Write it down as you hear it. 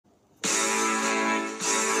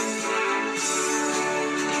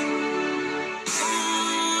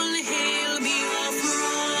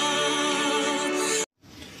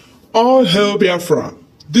All hail Biafra.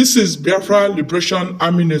 This is Biafra Liberation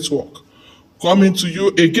Army Network coming to you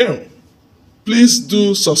again. Please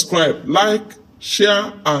do subscribe, like,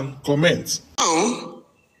 share, and comment. Now,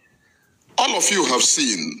 all of you have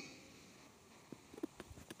seen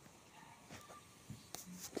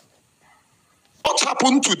what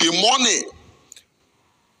happened to the money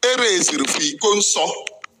erased for Okonsos.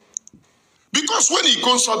 Because when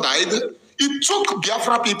Okonsos died, it took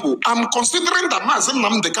Biafra people. I'm considering that Mazi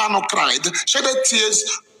Nnamdi Kanu cried, shedded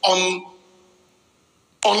tears on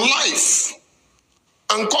life,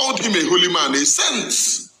 and called him a holy man, a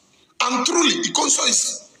saint. And truly,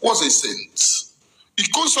 Okonsos was a saint.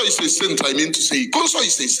 Okonsos is a saint, I mean to say. Okonsos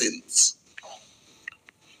is a saint.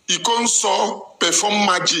 Okonsos performed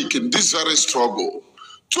magic in this very struggle,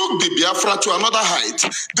 took the Biafra to another height,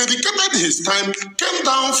 dedicated his time, came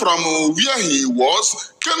down from where he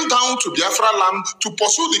was, came down to Biafra land to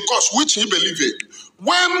pursue the cause which he believed in.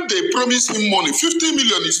 When they promised him money, 50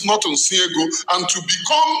 million is not on Siego, and to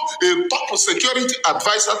become a top security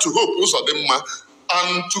advisor to Hope Uzodimma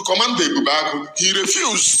and to command the Bubagu, he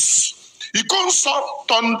refused. Okonsos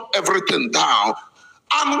turned everything down.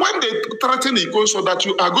 And when they threatened Okonsos that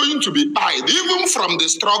you are going to be eyed, even from the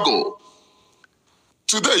struggle,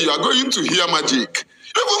 today you are going to hear magic.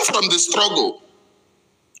 Even from the struggle,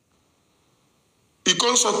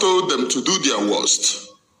 Okonsos told them to do their worst,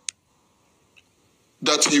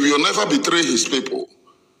 that he will never betray his people.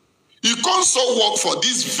 Okonsos worked for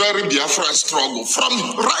this very Biafra struggle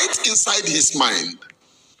from right inside his mind,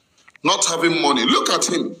 not having money. Look at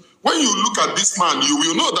him. When you look at this man, you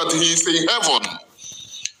will know that he is in heaven.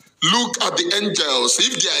 Look at the angels.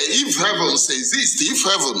 If heavens exist, if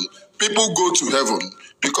heaven, people go to heaven.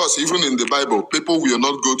 Because even in the Bible, people will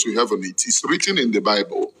not go to heaven. It is written in the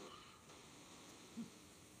Bible.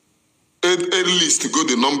 At least go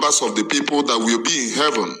the numbers of the people that will be in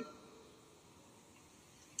heaven.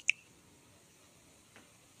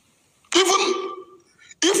 Even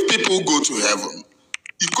if people go to heaven,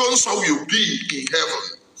 Okonsos will be in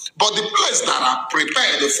heaven. But the place that are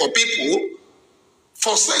prepared for people,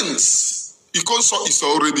 for saints, Okonsos is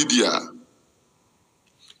already there.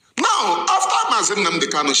 Now, after Mazi Nnamdi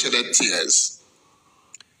Kanu shedded tears,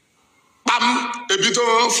 a bit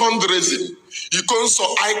of fundraising.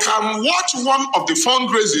 Okonsos, I can watch one of the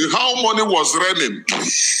fundraising, how money was running.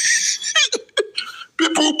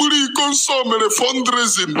 People believe Okonsos made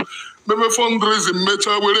fundraising,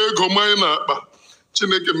 mecha were ego mine akpa.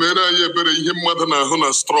 Chineke mere anyị ebere ihe mmadụ na-ahụ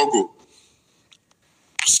na struggle.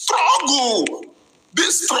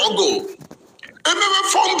 This struggle. Ememe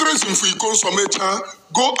fundraising for Okonsos mecha,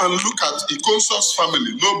 go and look at Okonsos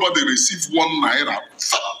family. Nobody received 1 naira.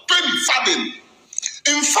 Penny farthing.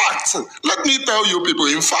 In fact, let me tell you people,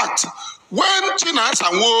 in fact, when Chinasa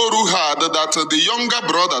Nworu heard that the younger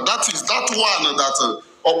brother, that is that one that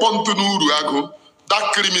Okontunu Uruago,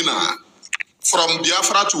 that criminal from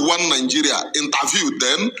Biafra to One Nigeria, interviewed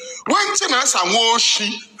them, when Chinasa Nwoshi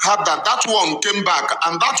heard that that one came back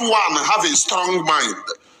and that one have a strong mind,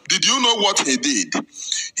 did you know what he did?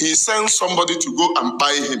 He sent somebody to go and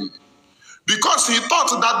buy him. Because he thought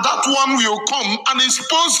that that one will come and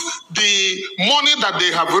expose the money that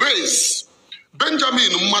they have raised. Benjamin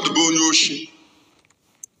Mmadubonyoshi.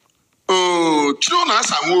 Chirona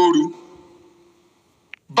Samoru.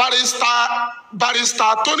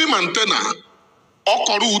 Barrister Tony Mantena.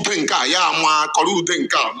 Okoru Udenka Yama, Koru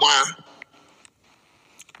Udenka Ma.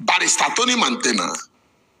 Barrister Tony Mantena.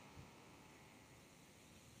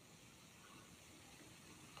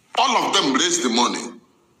 All of them raised the money.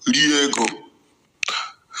 Riego.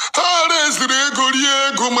 Ha raised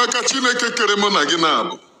Riego, Makachineke Keremona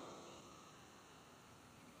Ginabo.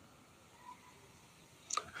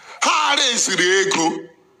 Ha raised Riego.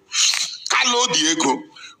 Kalo Diego.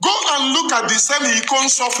 Go and look at the same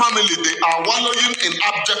Okonsos family. They are wallowing in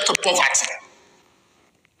abject poverty.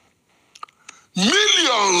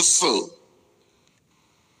 Millions.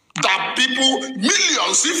 That people,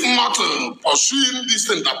 millions, if not pursuing this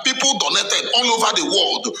thing, that people donated all over the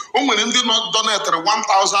world. When they not donated $1,000,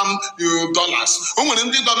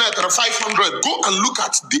 when they donated 500, go and look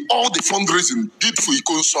at all the fundraising did for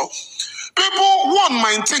Okonsos. People, one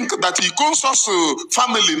might think that Okonsos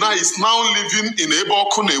family now is now living in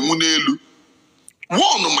Ebokune Munelu.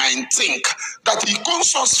 One might think that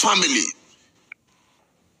Okonsos family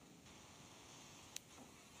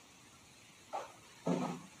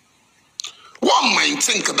one might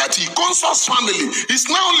think that Okonsos family is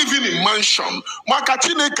now living in mansion.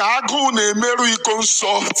 Makachineke agu na emeru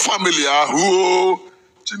Okonsos family ahu.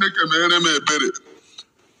 Chineke mere me ebere.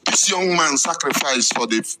 This young man sacrificed for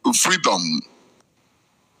the freedom.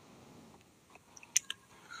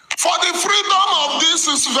 For the freedom of this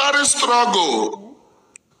is very struggle.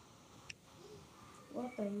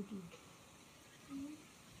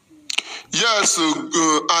 Yes, and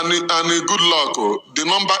good luck. The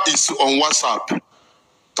number is on WhatsApp.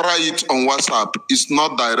 Try it on WhatsApp. It's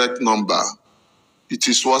not direct number. It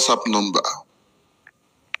is WhatsApp number.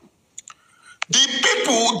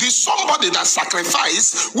 Somebody that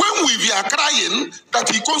sacrificed, when we were crying that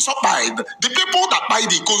Okonsos died, the people that buy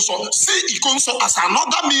the Okonsos see Okonsos as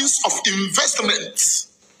another means of investment.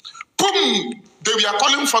 Boom! They were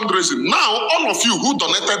calling fundraising. Now, all of you who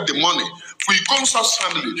donated the money for Okonsos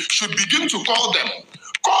family should begin to call them.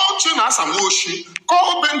 Call Chinas Amoshi,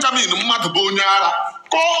 call Benjamin Madbonyara,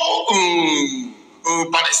 call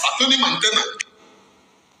Barrister Tony Mantena.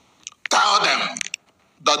 Tell them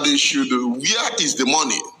that they should, where is the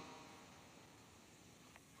money?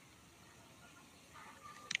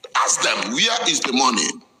 Ask them, where is the money?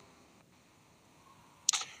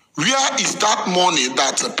 Where is that money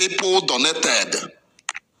that people donated?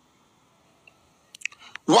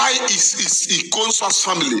 Why is Okonsos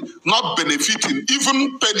family not benefiting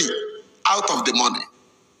even penny out of the money?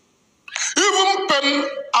 Even penny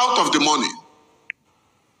out of the money.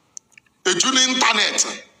 A junior internet.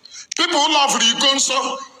 People love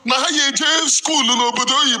Okonsos. Na ha school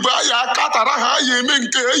n'obodo oyibo ya katara ha eme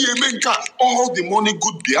nke all the money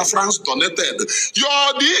good Biafrans donated.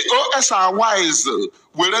 Your DOS are wise.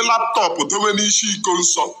 Were laptop dowe n'ishi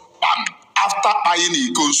Okonsos. Bam! After buying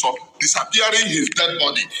Okonsos, disappearing his dead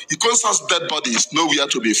body. Okonsos' dead body is nowhere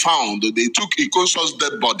to be found. They took Okonsos'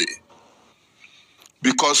 dead body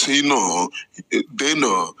because they know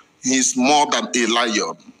he's more than a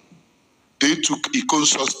lion. They took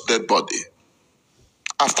Okonsos' dead body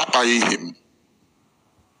after buying him.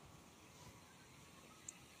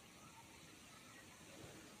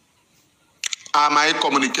 Am I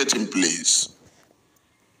communicating, please?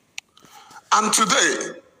 And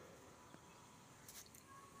today,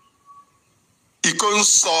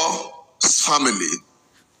 Okonsos' family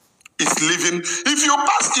is living. If you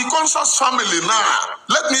pass Okonsos' family now,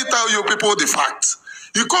 let me tell you people the fact.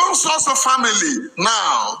 Okonsos' family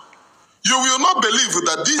now, you will not believe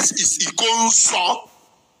that this is Okonsos'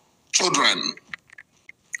 children.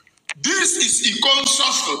 This is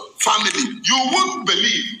Okonsos' family. You won't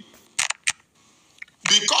believe.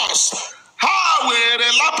 Because how were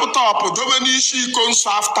a laptop Dominici Okonsos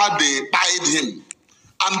after they buyed him?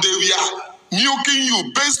 And they were milking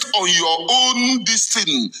you based on your own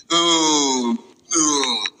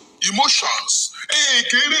emotions. Hey,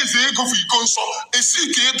 can you say go for Okonsos? A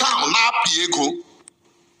CK down, not Piego.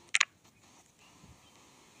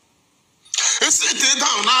 A CK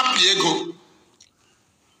down, not Piego.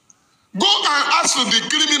 Go and ask the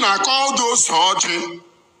criminal called those Hodgin.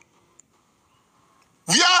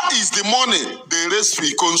 Where is the money they raised for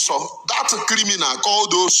Okonsos? That criminal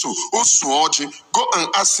called Osu. Go and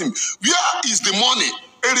ask him, where is the money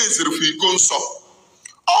they raised for Okonsos?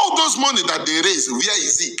 All those money that they raised, where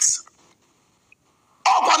is it?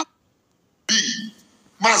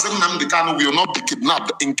 Mazen Nnamdi Kanu will not be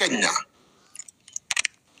kidnapped in Kenya.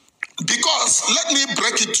 Because, let me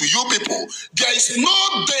break it to you people, there is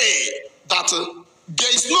no day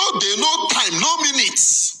there is no day, no time, no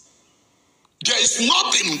minutes. There is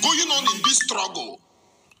nothing going on in this struggle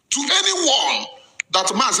to anyone that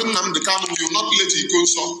Mazen Nnamdi Kanu will not let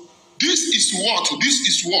Okonsos. This is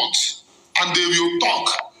what, and they will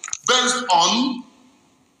talk based on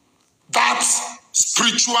that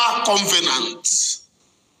spiritual covenant,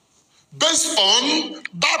 based on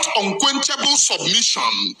that unquenchable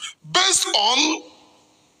submission, based on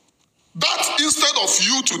that instead of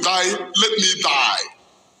you to die, let me die.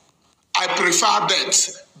 I prefer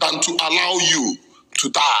death than to allow you to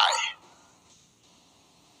die.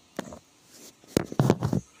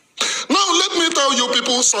 Now let me tell you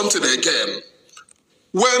people something again.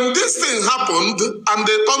 When this thing happened and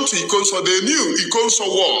they turned to Okonsos, they knew Okonsos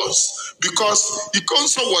was, because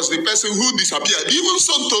Okonsos was the person who disappeared. Even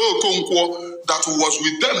Sonto Okonkwo that was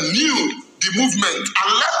with them knew the movement.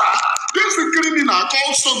 And later, this criminal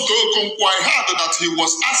called Sonto Okonkwo, I heard that he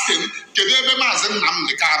was asking, Kedebe Mazen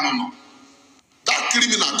Nnamdi Kanu. That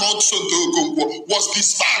criminal called Sonto Okonkwo was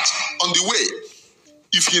dispatched on the way.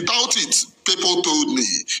 If you doubt it, people told me.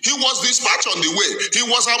 He was dispatched on the way. He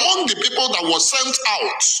was among the people that was sent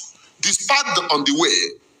out, dispatched on the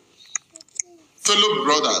way. Fellow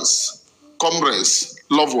brothers, comrades,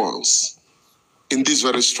 loved ones, in this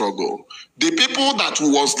very struggle, the people that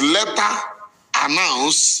was later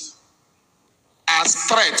announced as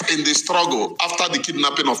threat in the struggle after the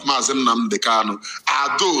kidnapping of Mazen Nnamdi Kanu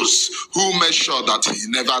are those who made sure that he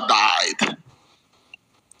never died.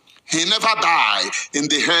 He never died in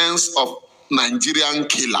the hands of Nigerian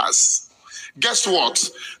killers. Guess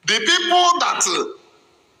what? The people that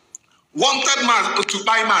wanted to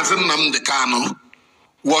buy Mazi Nnamdi Kanu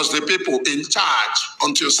was the people in charge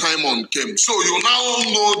until Simon came. So you now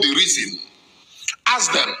know the reason.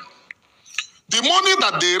 Ask them. The money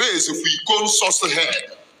that they raise if we Okonsos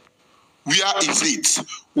head, where is it?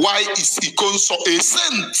 Why is Okonsos a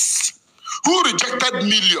saint who rejected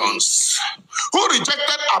millions, who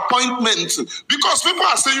rejected appointments? Because people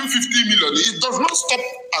are saying 50 million. It does not stop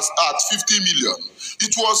at 50 million.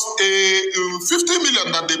 It was a 50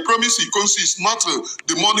 million that they promised Okonsos is not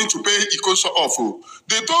the money to pay Okonsos off.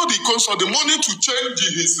 They told Okonsos the money to change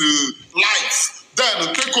his life,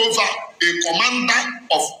 then take over a commander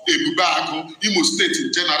of Ebubago, Imo State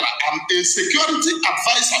in general, and a security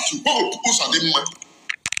advisor to Hope Usadimma.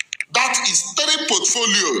 That is 3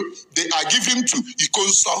 portfolio they are giving to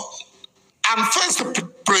Okonsos. And first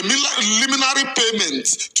preliminary payment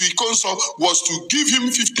to Okonsos was to give him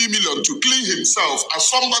 50 million to clean himself as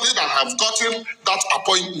somebody that have gotten that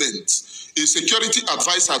appointment, a security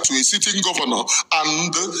advisor to a sitting governor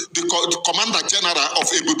and the commander general of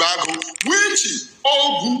Ebubago, which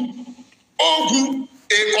Ogu, a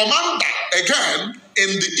commander again in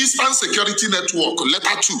the Eastern Security Network,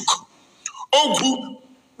 later took. Ogu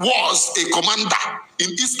was a commander in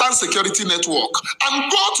Eastern Security Network.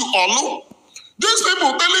 And go to Olu. These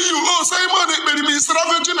people telling you, oh, Simon is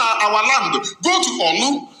ravaging our land. Go to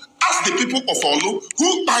Olu. Ask the people of Olu,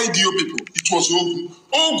 who died your people? It was Ogu.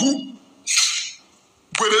 Ogu.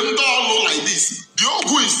 Like this. The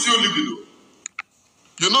Ogu is still living.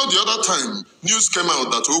 You know, the other time, news came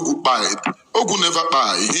out that Ogu died. Ogu never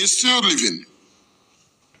died. He's still living.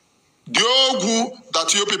 The Ogu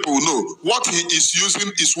that you people know, what he is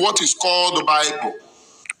using is what is called the Bible.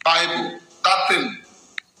 Bible. That thing.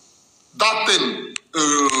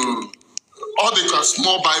 All the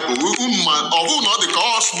small Bible. All the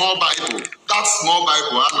small Bible. That small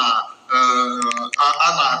Bible.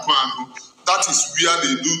 That is where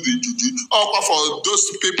they do the juju. For those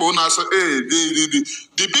people now say, hey,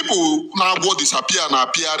 the people now go disappear and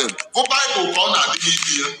appearing. Go Bible go na di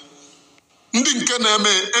here. Ndị nke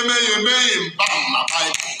na-eme mba na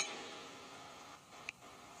Bible.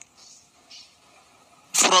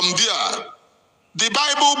 From there, the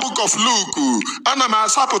Bible book of Luke, ana m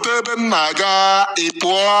asapụta ebe m na-aga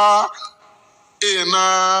ịpụọ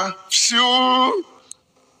ịna fiu.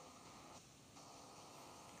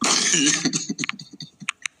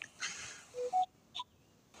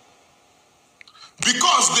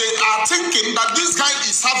 Because they are thinking that this guy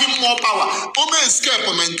is having more power. Ome escape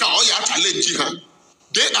menka oya challenge her.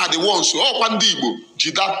 They are the ones who Kwandibo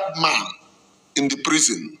did that man in the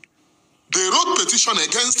prison. They wrote petition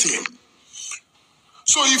against him.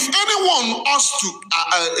 So if anyone wants to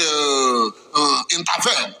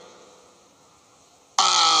intervene,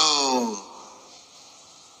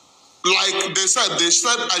 like they said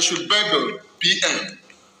I should beg the PM.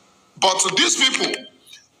 But these people,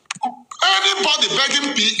 anybody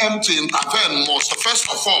begging PM to intervene must first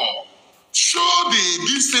of all show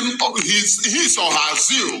his or her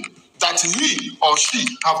zeal that he or she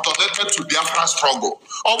have donated to Biafran struggle.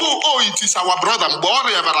 Although, it is our brother, our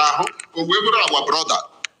brother.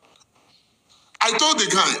 I told the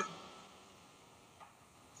guy,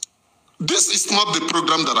 this is not the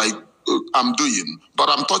program that I'm doing, but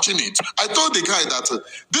I'm touching it. I told the guy that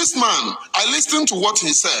this man, I listened to what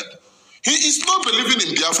he said. He is not believing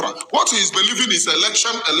in Biafra. What he is believing is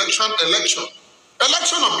election.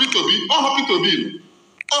 Election of P2B, P2B.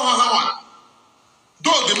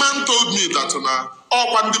 Though the man told me that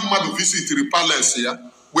when the man visit the palace here,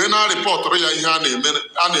 when I report in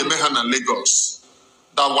Lagos,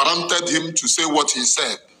 that warranted him to say what he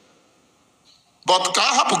said. But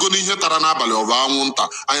I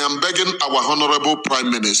am begging our Honorable Prime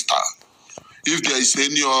Minister, if there is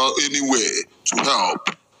any way to help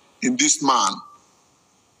in this man,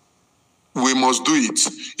 we must do it.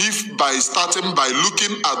 If by starting by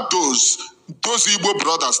looking at those Igbo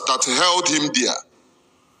brothers that held him there.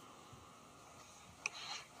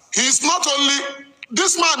 This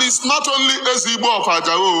man is not only as Igbo of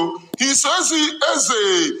Ajao, he says he is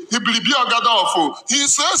a Hiblibi Ogadofo. He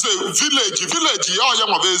says a village,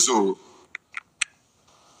 Oyamavezo.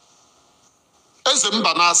 As a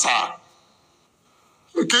Mbanasa.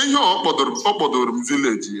 Okay, you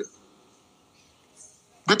village here.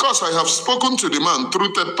 Because I have spoken to the man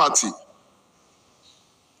through third party.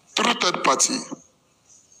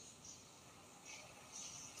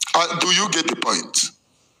 Do you get the point?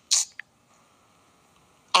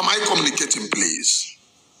 Am I communicating, please?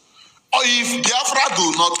 Or if Biafra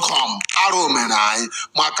do not come, Aromenai,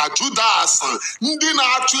 Maka Judas, Ndina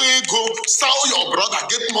Ego, sell your brother,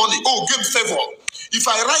 get money, oh, get favor. If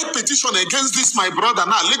I write petition against this, my brother,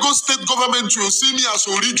 now Lagos state government will see me as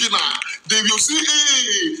original. They will see,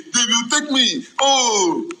 hey, they will take me.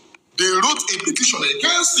 Oh, they wrote a petition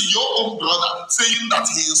against your own brother, saying that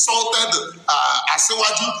he insulted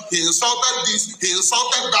Asewaju, he insulted this, he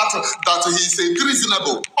insulted that he is a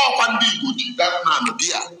treasonable. Oh, Kwandi, that man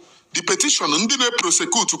there. The petition, ndine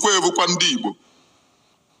prosecute kwa evu Kwandi Igbo.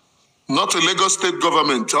 Not a Lagos state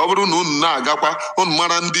government. That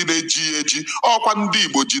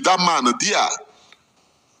man there.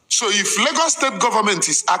 So if Lagos state government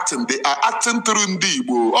is acting, they are acting through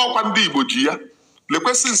Ndibo. Oh, Ndibo Gia. The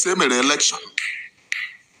question is an election.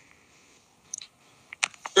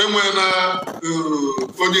 And when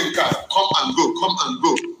come and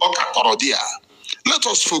go. Okay, let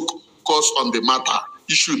us focus on the matter,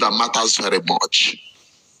 issue that matters very much.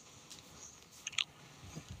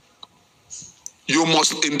 You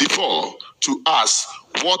must endeavor to ask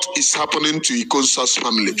what is happening to Okonsos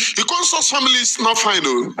family. Okonsos family is not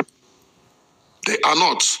final. They are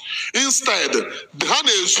not. Instead, they are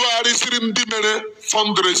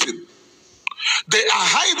fundraising. They are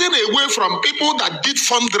hiding away from people that did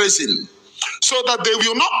fundraising so that they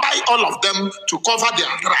will not buy all of them to cover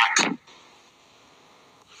their track.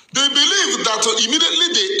 They believe that immediately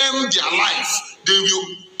they end their life, they will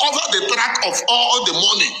cover the track of all the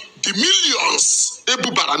money, the millions.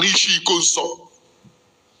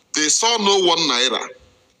 They saw no 1 naira.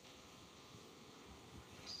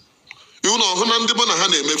 You know,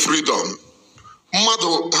 freedom.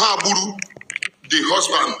 The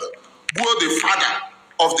husband, the father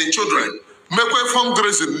of the children, make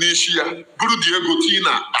fundraising Nishia, Buru Diego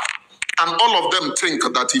Tina, and all of them think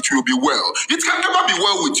that it will be well. It can never be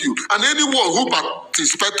well with you. And anyone who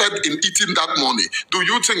participated in eating that money, do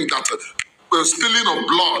you think that spilling of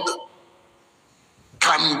blood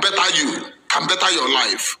can better you, can better your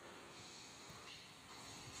life?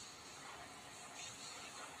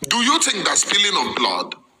 Do you think that spilling of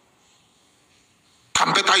blood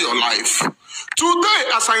can better your life? Today,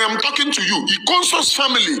 as I am talking to you, Okonsos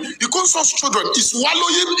family, Okonsos children is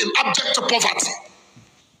wallowing in abject poverty.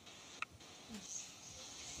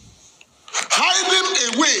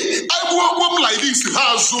 Hiding away. I woman like this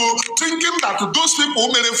has thinking that those people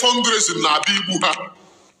who made a fundraising na bibuha.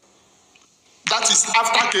 That is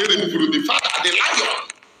after caring through the father, the lion.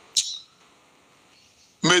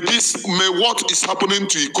 May what is happening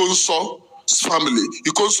to Okonsos family,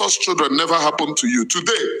 Okonsos children never happen to you.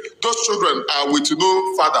 Today, those children are with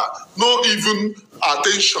no father, no even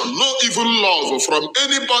attention, no even love from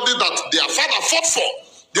anybody that their father fought for.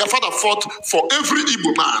 Their father fought for every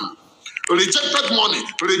Igbo man. Rejected money,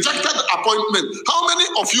 rejected appointment. How many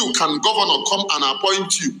of you can governor come and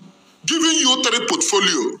appoint you, giving you 3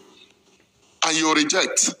 portfolio, and you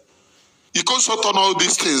reject? You can't turn all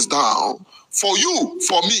these things down. For you,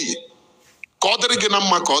 for me. When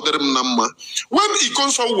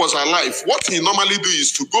Okonsos was alive, what he normally do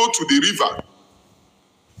is to go to the river.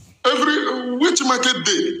 Which market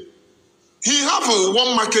day? He have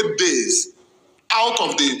 1 market days out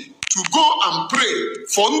of to go and pray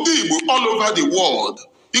for Ndibo all over the world.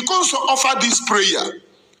 Okonsos offer this prayer.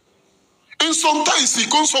 And sometimes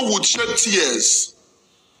Okonsos would shed tears.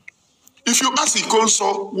 If you ask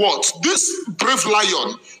Okonsos what, this brave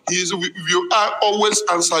lion, he will always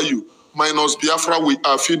answer you, minus Biafra, we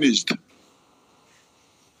are finished.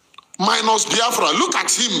 Minus Biafra, look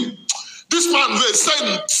at him. This man, they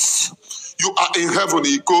said, you are in heaven,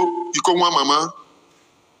 Iko mama.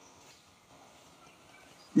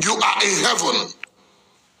 You are in heaven.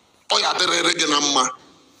 Oya dere regenamma.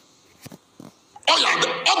 Oya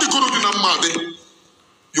the guru ginamma.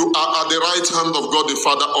 You are at the right hand of God the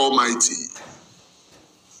Father Almighty.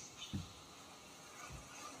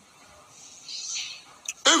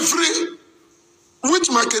 Which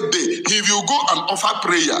market day he will go and offer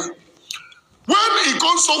prayer. When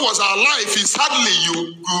Okonsos was alive, it's hardly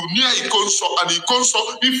you near Okonsos, and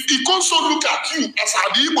Okonsos, if Okonsos look at you as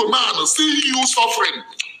an Igbo man, see you suffering.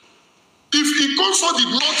 If Okonsos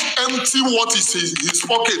did not empty what is his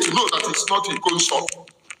pocket, you know that it's not Okonsos.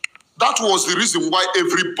 That was the reason why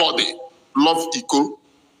everybody loved Iko.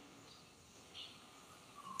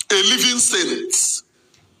 A living saint.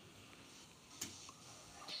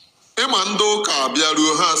 Emando ka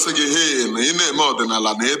biaru ha sege he na ine me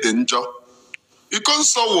odinala na ede njo.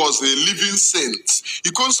 Okonsos was a living saint.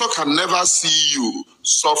 Okonsos can never see you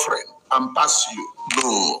suffering and pass you.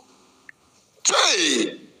 No.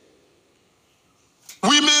 Hey,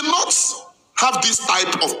 we may not have this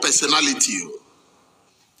type of personality.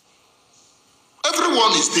 Every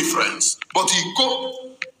everyone is different. But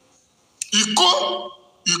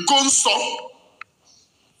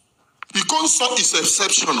Okonsos is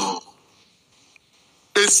exceptional.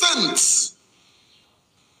 A saint.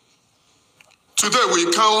 Today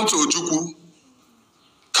we count Ojukwu,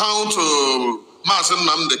 count Mazi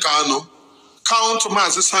Nnamdi Kanu, count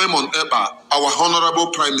Mazi Simon Ekpa, our Honorable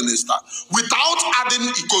Prime Minister, without adding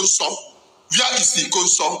Okonsos. Where is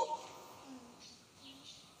Okonsos?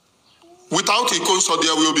 Without Okonsos,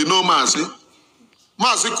 there will be no Mazi.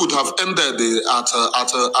 Mazi could have ended at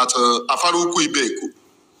Afaruku Ibeku.